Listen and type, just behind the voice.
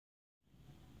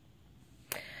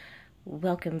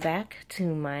Welcome back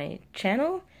to my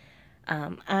channel.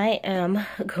 I am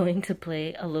going to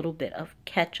play a little bit of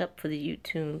catch up for the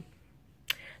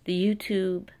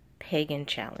YouTube Pagan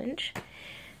Challenge.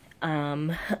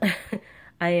 I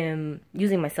am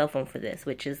using my cell phone for this,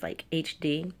 which is like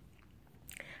HD.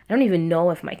 I don't even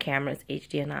know if my camera is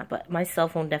HD or not, but my cell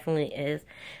phone definitely is,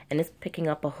 and it's picking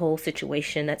up a whole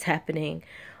situation that's happening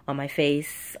on my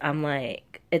face. I'm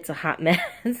like, it's a hot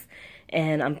mess,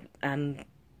 and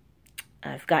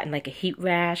I've gotten like a heat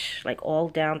rash, like all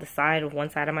down the side of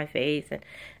one side of my face, and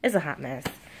it's a hot mess.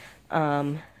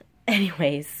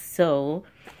 Anyways, so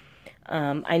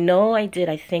I know I did,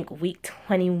 I think, week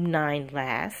 29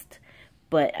 last,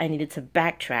 but I needed to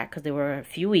backtrack because there were a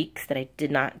few weeks that I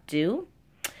did not do.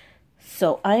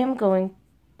 So I am going,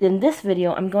 in this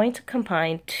video, I'm going to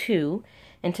combine two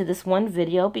into this one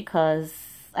video because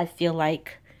I feel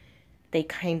like they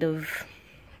kind of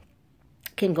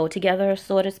can go together,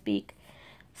 so to speak.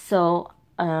 So,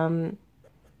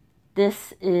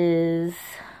 this is,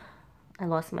 I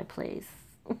lost my place.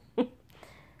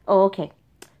 Oh, okay.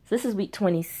 So this is week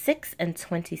 26 and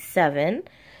 27.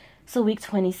 So week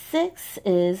 26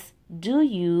 is, do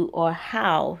you or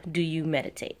how do you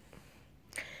meditate?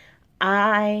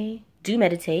 I do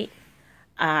meditate.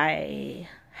 I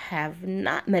have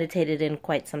not meditated in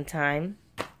quite some time.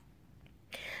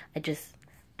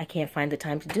 I can't find the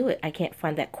time to do it. I can't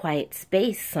find that quiet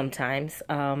space sometimes.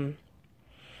 But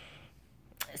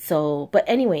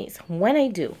anyways, when I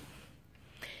do,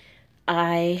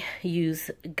 I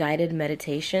use guided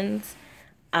meditations.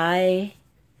 I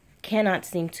cannot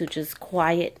seem to just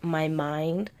quiet my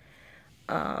mind,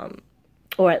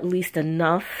 or at least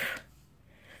enough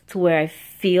to where I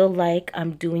feel like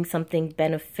I'm doing something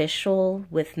beneficial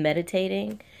with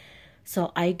meditating.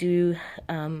 So I do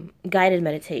guided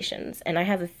meditations, and I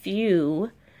have a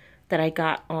few that I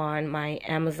got on my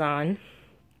Amazon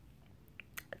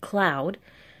cloud.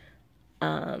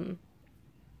 I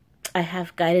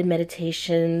have guided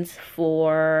meditations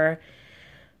for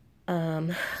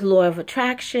law of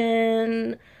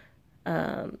attraction,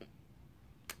 a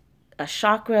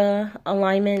chakra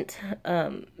alignment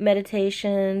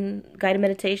meditation, guided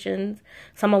meditations.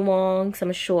 Some are long, some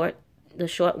are short. The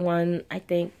short one, I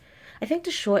think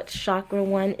the short chakra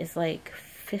one is like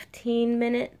 15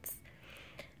 minutes.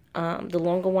 The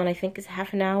longer one, I think, is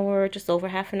half an hour, just over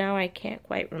half an hour. I can't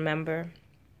quite remember.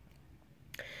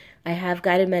 I have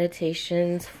guided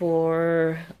meditations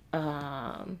for,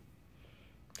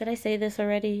 did I say this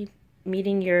already?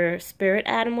 Meeting your spirit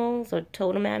animals or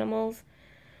totem animals.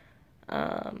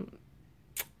 A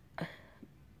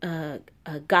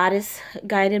goddess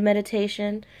guided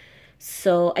meditation.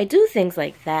 So I do things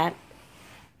like that.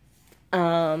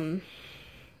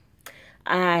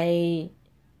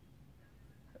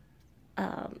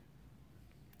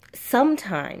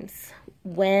 Sometimes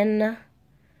when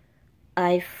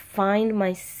I find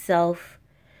myself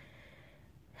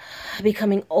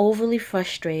becoming overly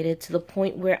frustrated to the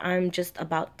point where I'm just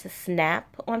about to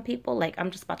snap on people, like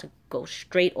I'm just about to go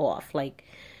straight off, like,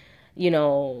 you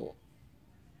know,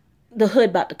 the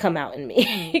hood about to come out in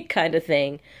me kind of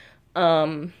thing.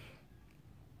 I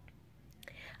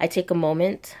take a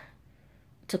moment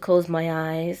to close my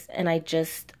eyes, and I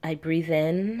breathe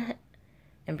in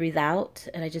and breathe out,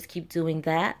 and I just keep doing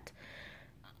that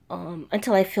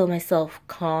until I feel myself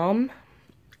calm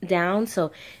down.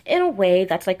 So in a way,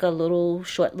 that's like a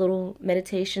short little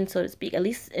meditation, so to speak, at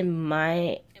least in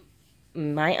my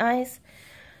eyes.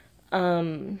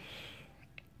 Other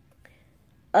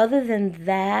than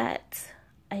that,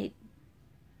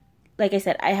 like I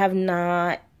said, I have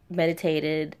not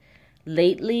meditated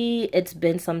lately. It's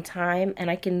been some time, and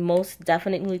I can most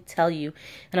definitely tell you,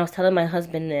 and I was telling my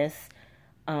husband this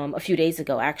a few days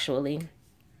ago, actually,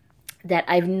 that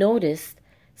I've noticed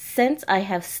since I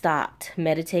have stopped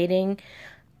meditating,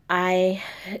 I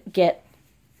get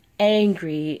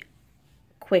angry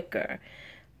quicker.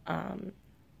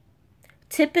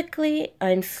 Typically,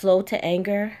 I'm slow to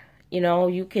anger. You know,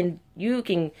 you can do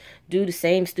the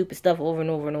same stupid stuff over and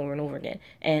over and over and over again.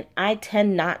 And I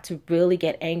tend not to really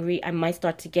get angry. I might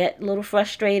start to get a little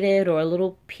frustrated or a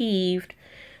little peeved,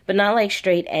 but not like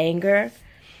straight anger.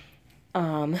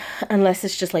 Unless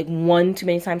it's just like one too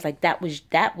many times, like that was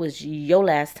your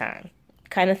last time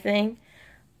kind of thing.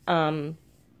 I've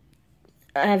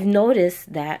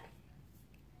noticed that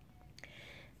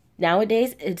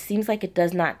nowadays it seems like it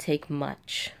does not take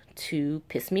much to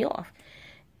piss me off.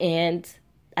 And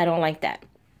I don't like that.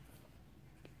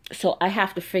 So I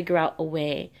have to figure out a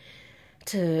way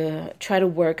to try to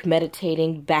work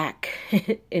meditating back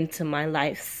into my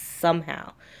life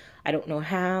somehow. I don't know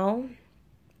how,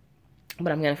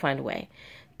 but I'm going to find a way.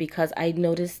 because I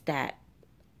noticed that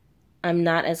I'm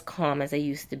not as calm as I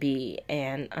used to be,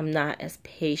 and I'm not as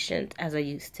patient as I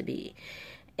used to be.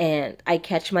 And I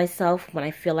catch myself when I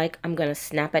feel like I'm going to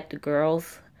snap at the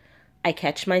girls. I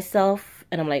catch myself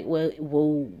and I'm like, whoa,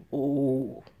 whoa,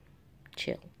 whoa,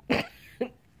 chill.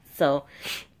 So,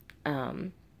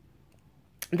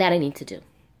 that I need to do.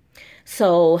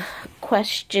 So,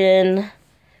 question,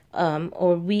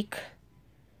 or week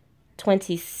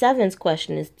 27's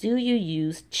question is, do you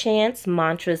use chants,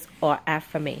 mantras, or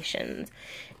affirmations?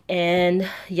 And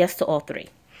yes to all three.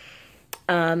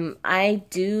 I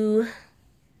do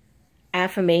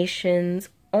affirmations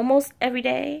almost every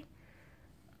day.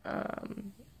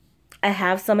 I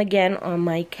have some again on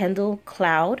my Kindle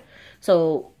Cloud.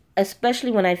 So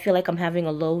especially when I feel like I'm having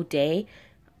a low day,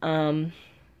 I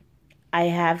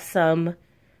have some,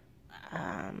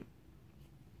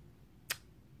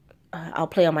 I'll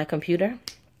play on my computer.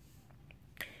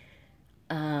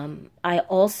 I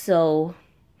also,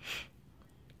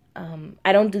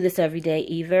 I don't do this every day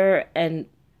either, and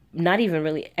not even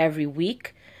really every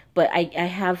week, but I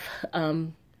have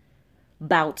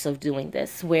bouts of doing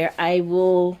this where I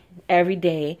will, every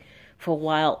day for a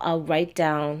while, I'll write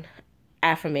down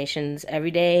affirmations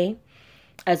every day,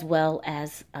 as well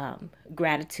as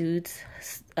gratitudes,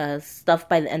 stuff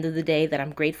by the end of the day that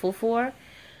I'm grateful for.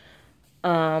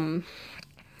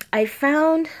 I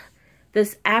found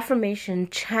this affirmation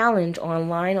challenge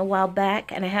online a while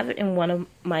back, and I have it in one of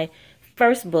my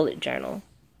first bullet journal.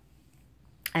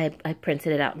 I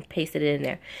printed it out and pasted it in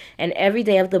there. And every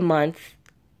day of the month,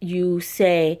 you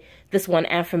say this one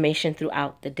affirmation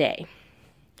throughout the day.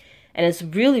 And it's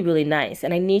really, really nice.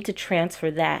 And I need to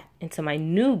transfer that into my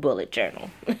new bullet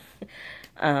journal.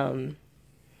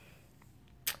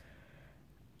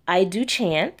 I do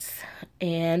chants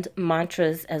and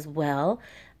mantras as well.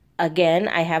 Again,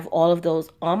 I have all of those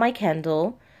on my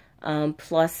Kindle,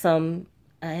 plus some,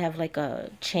 I have like a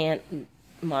chant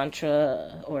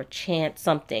mantra or chant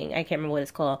something, I can't remember what it's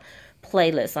called,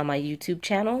 playlist on my YouTube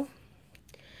channel.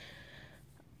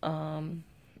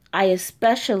 I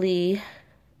especially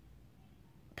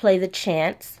play the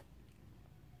chants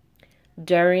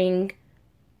during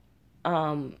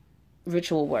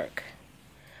ritual work.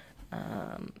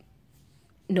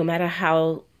 No matter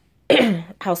how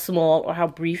how small or how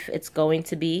brief it's going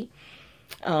to be,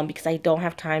 because I don't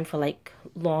have time for like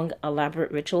long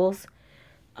elaborate rituals.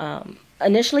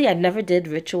 Initially I never did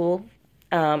ritual.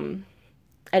 I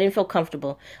didn't feel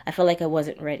comfortable. I felt like I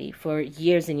wasn't ready for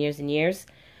years and years and years.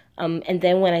 And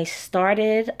then when I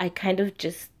started, I kind of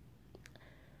just,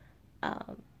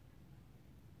 I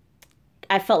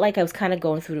felt like I was kind of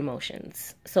going through the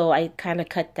motions. So I kind of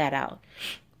cut that out.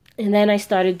 And then I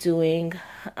started doing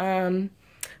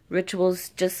rituals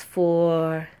just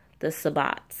for the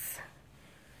Sabbats.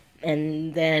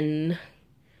 And then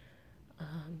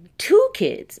 2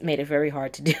 kids made it very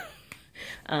hard to do.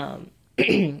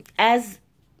 As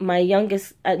my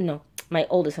youngest, my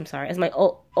oldest, I'm sorry. As my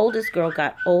oldest girl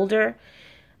got older,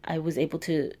 I was able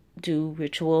to do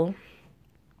ritual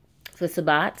for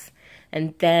Sabbats.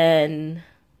 And then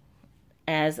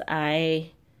as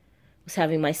I was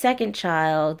having my second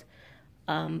child,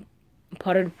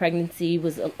 part of the pregnancy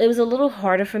was a little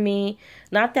harder for me.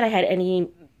 Not that I had any,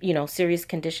 serious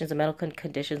conditions or medical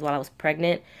conditions while I was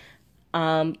pregnant,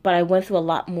 but I went through a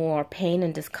lot more pain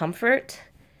and discomfort.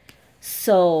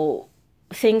 So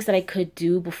things that I could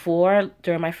do before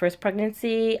during my first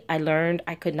pregnancy, I learned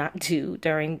I could not do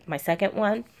during my second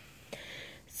one.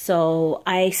 So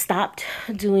I stopped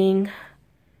doing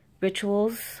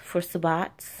rituals for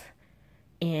Sabbats,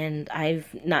 and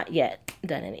I've not yet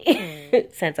done any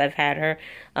since I've had her,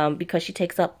 because she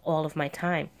takes up all of my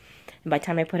time. And by the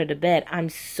time I put her to bed, I'm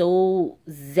so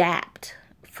zapped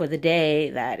for the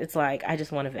day that it's like, I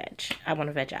just want to veg. I want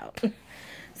to veg out.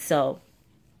 So,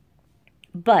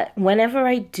 but whenever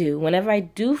I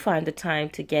do find the time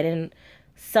to get in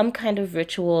some kind of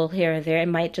ritual here or there, it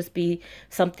might just be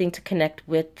something to connect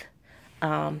with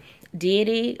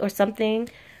deity or something.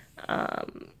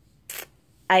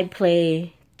 I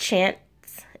play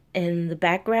chants in the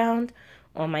background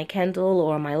on my Kindle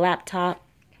or my laptop.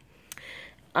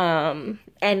 And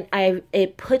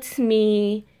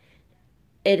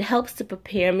it helps to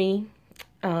prepare me.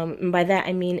 And by that,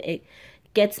 I mean, it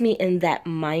gets me in that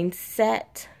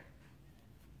mindset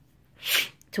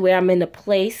to where I'm in a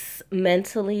place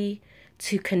mentally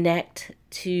to connect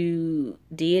to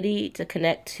deity, to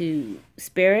connect to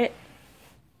spirit.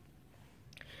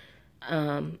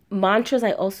 Mantras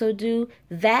I also do.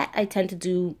 That I tend to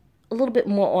do a little bit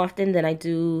more often than I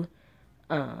do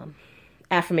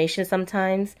affirmations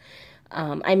sometimes.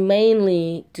 I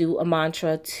mainly do a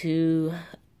mantra to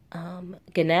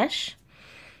Ganesh.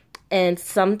 And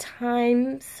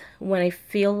sometimes when I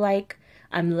feel like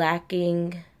I'm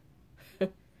lacking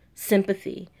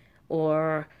sympathy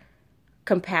or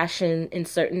compassion in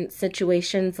certain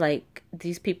situations, like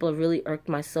these people have really irked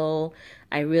my soul,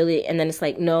 and then it's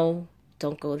like, no,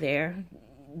 don't go there.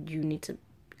 You need to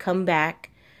come back,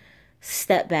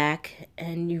 step back,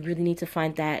 and you really need to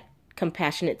find that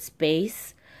compassionate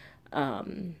space.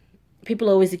 People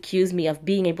always accuse me of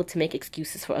being able to make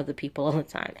excuses for other people all the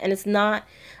time. And it's not,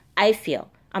 I feel,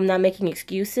 I'm not making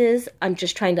excuses. I'm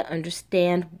just trying to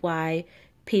understand why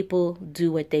people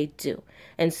do what they do.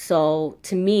 And so,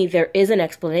 to me, there is an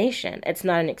explanation. It's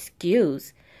not an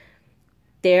excuse.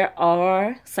 There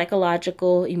are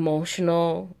psychological,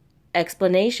 emotional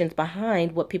explanations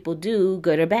behind what people do,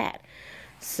 good or bad.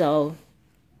 So,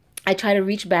 I try to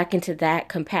reach back into that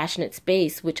compassionate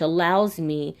space, which allows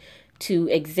me to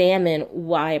examine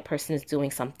why a person is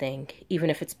doing something, even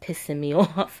if it's pissing me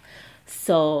off.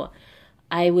 So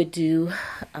I would do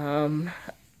a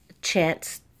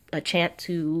chant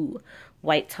to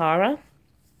White Tara.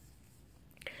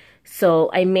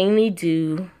 So I mainly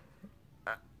do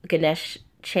Ganesh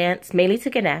chants, mainly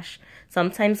to Ganesh,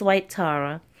 sometimes White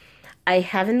Tara. I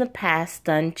have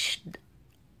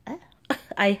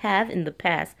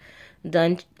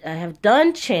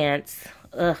done chants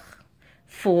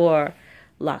for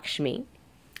Lakshmi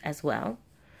as well.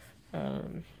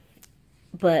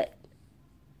 But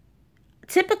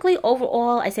typically,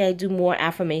 overall, I say I do more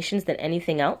affirmations than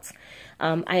anything else.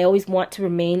 I always want to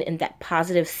remain in that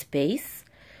positive space.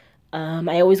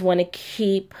 I always want to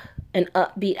keep an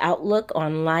upbeat outlook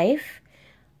on life.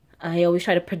 I always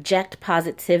try to project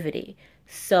positivity.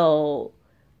 So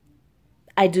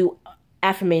I do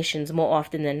affirmations more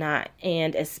often than not.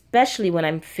 And especially when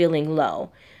I'm feeling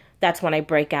low, that's when I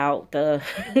break out the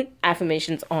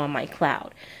affirmations on my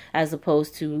cloud, as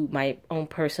opposed to my own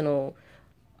personal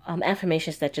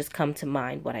affirmations that just come to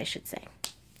mind, what I should say.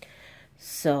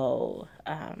 So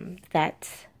that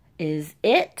is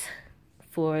it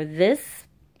for this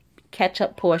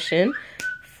catch-up portion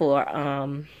for,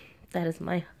 that is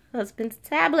my husband's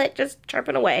tablet just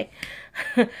chirping away.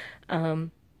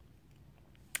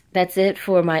 That's it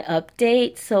for my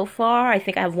update so far. I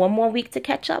think I have one more week to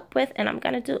catch up with, and I'm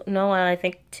going to do, no, I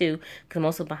think 2, because I'm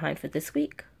also behind for this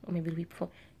week, or maybe the week before.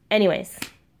 Anyways,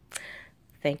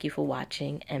 thank you for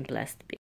watching, and blessed be.